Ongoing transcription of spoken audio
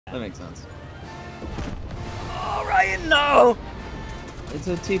That makes sense. Oh, Ryan, no! It's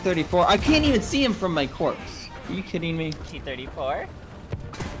a T-34. I can't even see him from my corpse. Are you kidding me? T-34?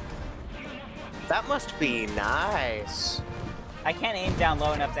 That must be nice. I can't aim down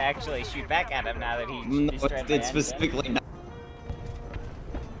low enough to actually shoot back at him now that he No, destroyed my it's engine. specifically not.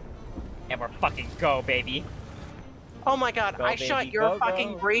 And we're fucking go, baby. Oh my god, Go, I baby, shot your go,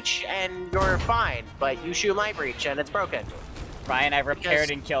 fucking go. breach and you're fine, but you shoot my breach and it's broken. Ryan, I repaired Because-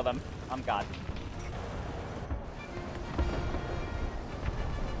 and killed him. I'm God.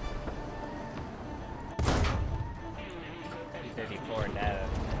 T-34 dead.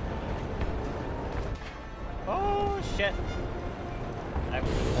 Oh, shit. I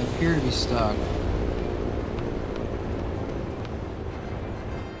appear to be stuck.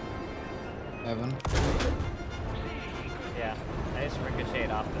 Evan? Yeah, I just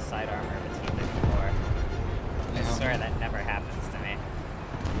ricocheted off the side armor of a T-34. I swear that never happens to me.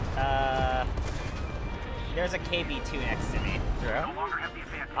 There's a KB2 next to me, Drew.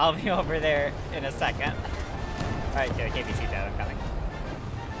 I'll be over there in a second. Alright, the KB2 dead, I'm coming.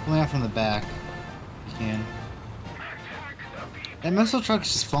 Coming out from the back. You can. That missile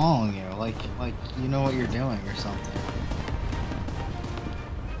truck's just following you, like you know what you're doing or something.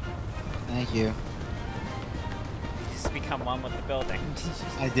 Thank you. You just become one with the building.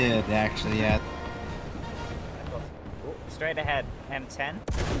 I did, actually, yeah. Straight ahead, M10.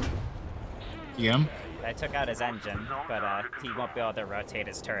 You get him? I took out his engine, but he won't be able to rotate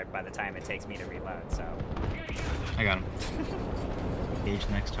his turret by the time it takes me to reload, so... I got him. Engage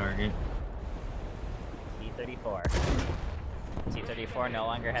next target. T-34. T-34 no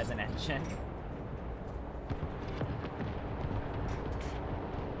longer has an engine.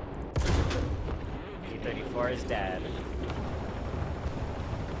 T-34 is dead.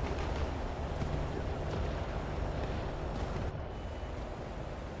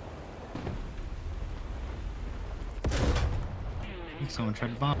 I think someone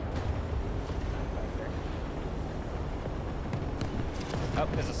tried to bomb. Oh,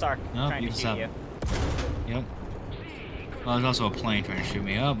 there's a Sark trying to shoot you. Yep. Well, there's also a plane trying to shoot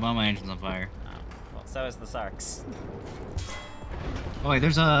me. Oh, well, my engine's on fire. Oh, well, so is the Sarks. Oh wait,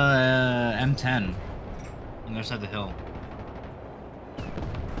 there's a M10 on the other side of the hill.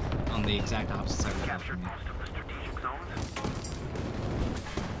 On the exact opposite side of the hill from me.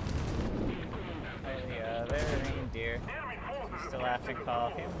 Oh, there, reindeer. Still have to call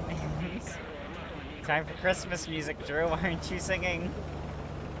him names. Time for Christmas music, Drew. Why aren't you singing?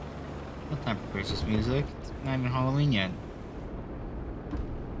 What time for Christmas music? It's not even Halloween yet.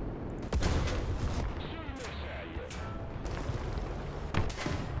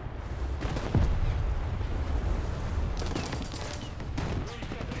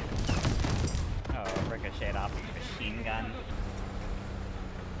 Oh, ricocheted off the machine gun.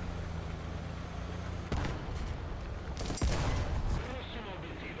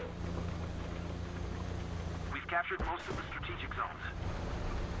 We've captured most of the strategic zones.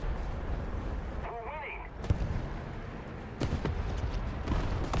 We're winning!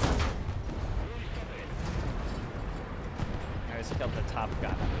 I just killed the top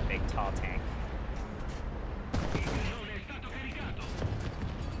gun of the big tall tank.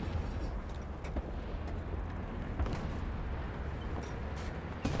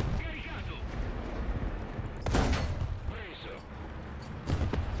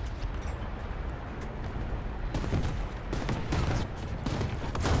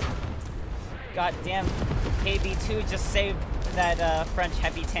 Goddamn KB2 just saved that French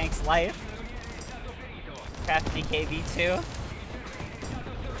heavy tank's life. Crafty KB2.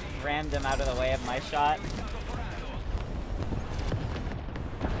 Rammed him out of the way of my shot.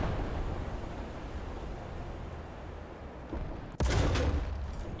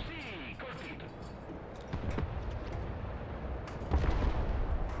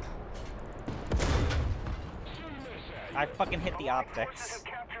 I fucking hit the optics.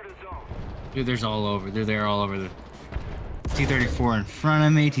 Dude, there's all over. They're there all over. The T-34 in front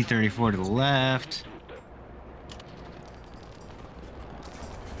of me, T-34 to the left.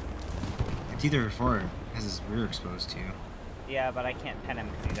 The T-34 has his rear exposed to you. Yeah, but I can't pin him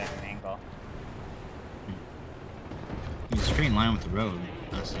because he's at an angle. He's straight in line with the road.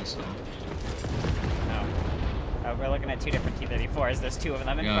 That's so. No. We're looking at two different T-34s. There's two of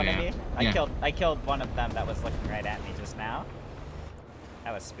them in front of me. I killed one of them that was looking right at me just now.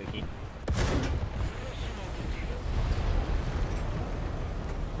 That was spooky.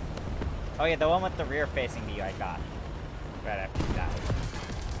 Oh yeah, the one with the rear facing to you I got. Right after you died.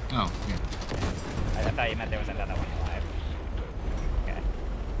 Oh, yeah. I thought you meant there was another one alive. Okay.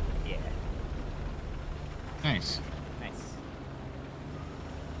 Yeah. Nice. Nice.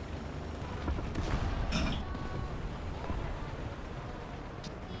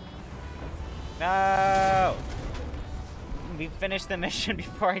 No! We finished the mission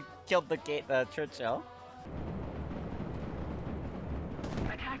before I killed the Churchill.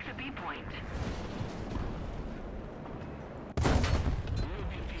 Attack the B point.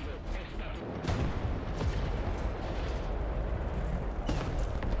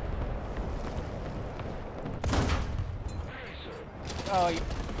 Oh, you...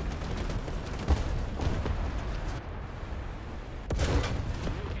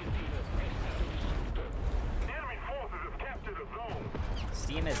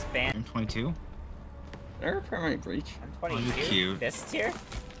 Steam is banned. I'm 22. There a permanent breach? I'm 22. cute. This tier?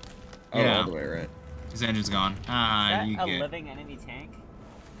 Oh, Yeah. all the way right. His engine's gone. Ah, Is you that a get. living enemy tank?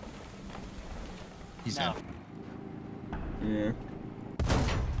 He's No. dead. Yeah.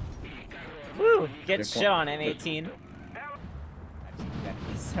 Woo! Get Good shit point. on M18.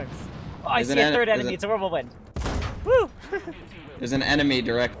 Oh, I There's see an a en- third there's enemy. a- It's a whirlwind. Woo! There's an enemy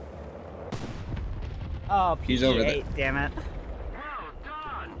direct. Oh, He's over PG-8, damn it.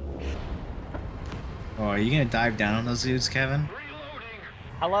 Oh, are you gonna dive down on those dudes, Kevin?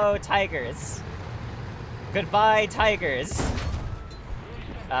 Hello, tigers. Goodbye, tigers.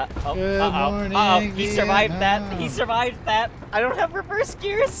 Good morning, He survived that. He Vietnam. survived that. I don't have reverse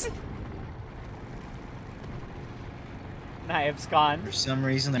gears. Knives gone. For some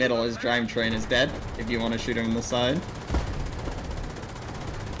reason, they're Middle, his drivetrain is dead. If you want to shoot him in the side.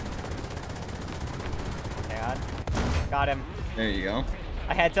 Hang on. Got him. There you go.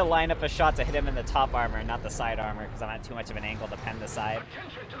 I had to line up a shot to hit him in the top armor, not the side armor, because I'm at too much of an angle to pen the side.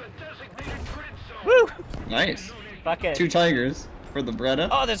 Woo! Nice. Fuck it. 2 tigers for the Bretta.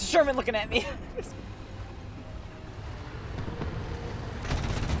 Oh, there's a Sherman looking at me.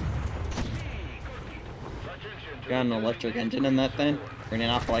 Got an electric engine in that thing. Running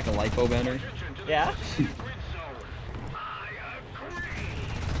off like a lipo bender. Yeah?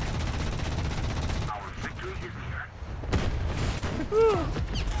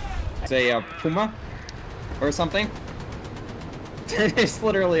 It's a Puma or something. It's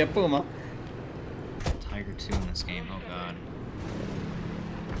literally a Puma. Tiger 2 in this game. Oh god.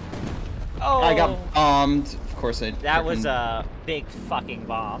 Oh! I got bombed. Of course I. That was frickin- a big fucking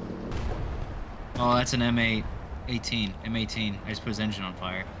bomb. Oh, that's an M8. 18. M18. I just put his engine on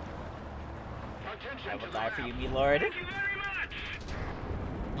fire. I will die for you, me lord.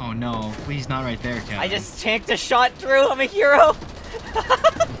 Oh no, please not right there, Kevin. I just tanked a shot through. I'm a hero.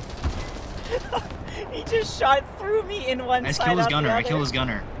 He just shot through me in one I just side killed his out the gunner. I other. killed his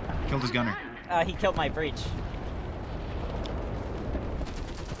gunner. Killed his gunner. He killed my breach.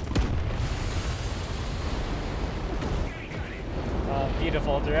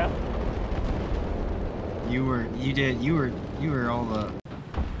 Beautiful, Drew. You were all the.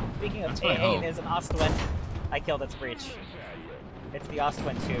 Speaking of That's what I A8, hope. there's an Ostwind. I killed its breach. It's the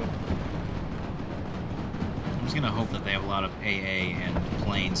Ostwind 2. I'm just gonna hope that they have a lot of AA and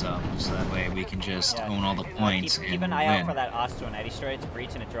planes up, so that way we can just Yeah. own all the points Keep and an eye win. out for that Ostwind. I destroyed its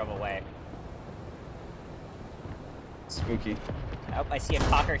breach and it drove away. Spooky. Oh, I see a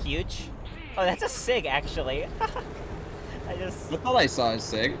Cocker Huge. Oh, that's a SIG, actually. I just... I thought I saw a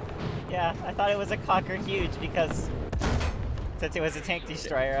Sig. Yeah, I thought it was a Cocker Huge because... Since it was a tank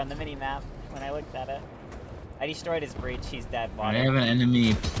destroyer on the mini-map when I looked at it. I destroyed his breach, he's dead. I Water. have an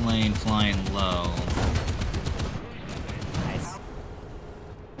enemy plane flying low. Nice.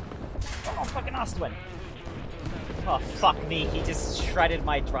 Oh, fucking Ostwind! Oh, fuck me, he just shredded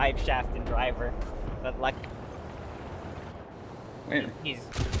my drive shaft and driver. But like, Where? he's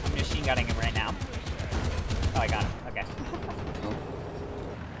machine gunning him right now. Oh, I got him. Okay. Oh.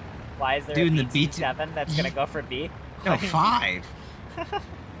 Why is there Dude, a in the BT-7 that's gonna go for B? No, 5.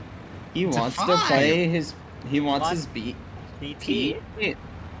 He It's a wants to 5. play his. He wants What? his beat. BT?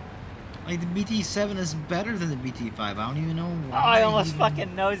 Like the BT7 is better than the BT5. I don't even know Oh, why. I almost even- fucking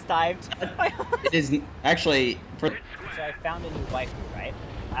nosedived. It is actually for. So I found a new waifu, right?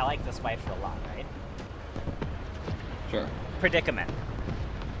 I like this waifu a lot, right? Sure. Predicament.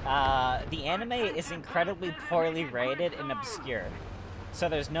 The anime is incredibly poorly rated and obscure. So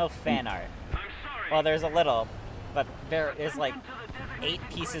there's no fan art. Well, there's a little, but there is like 8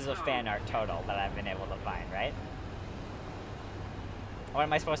 pieces of fan art total that I've been able to find, right? What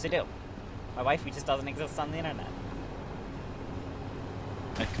am I supposed to do? My waifu just doesn't exist on the internet.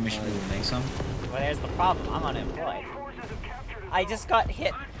 That commission will make some. Well, there's the problem. I'm unemployed. I just got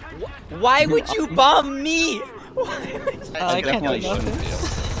hit. Why would you bomb me? I definitely shouldn't do.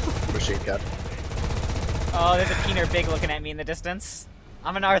 Appreciate that. Oh, there's a keener big looking at me in the distance.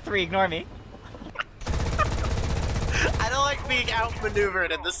 I'm an R3, ignore me. I don't like being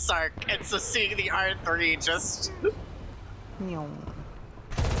outmaneuvered in the Sark and so seeing the R3 just.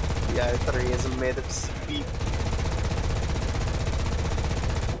 The I-3 is made of speed.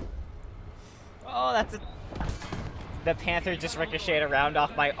 Oh, that's a... The Panther just ricocheted around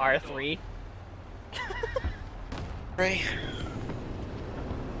off my R3. Right.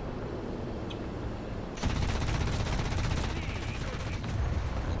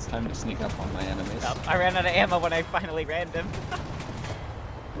 It's time to sneak up on my enemies. Oh, I ran out of ammo when I finally rammed him.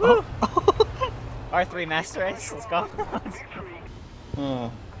 Woo! R3 Master Race, let's go. Oh.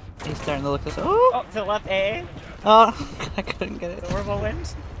 He's starting to look this. Oh! Oh, to the left, AA. Oh! I couldn't get it. The Orville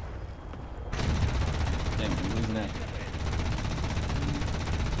wind. Damn, I'm losing it.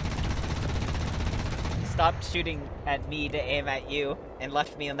 Stopped shooting at me to aim at you, and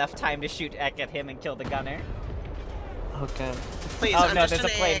left me enough time to shoot back at him and kill the gunner. Okay. Please, Oh I'm no, just there's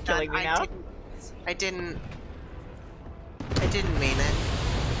a an plane AA killing gun. me now. I didn't mean it.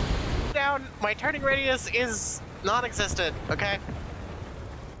 Down. My turning radius is non-existent. Okay.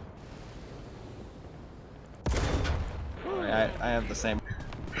 I have the same.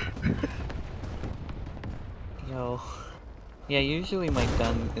 Yo. Yeah, usually my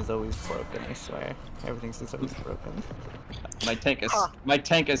gun is always broken, I swear. Everything's just always broken. My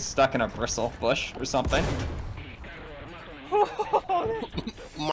tank is stuck in a bristle bush or something.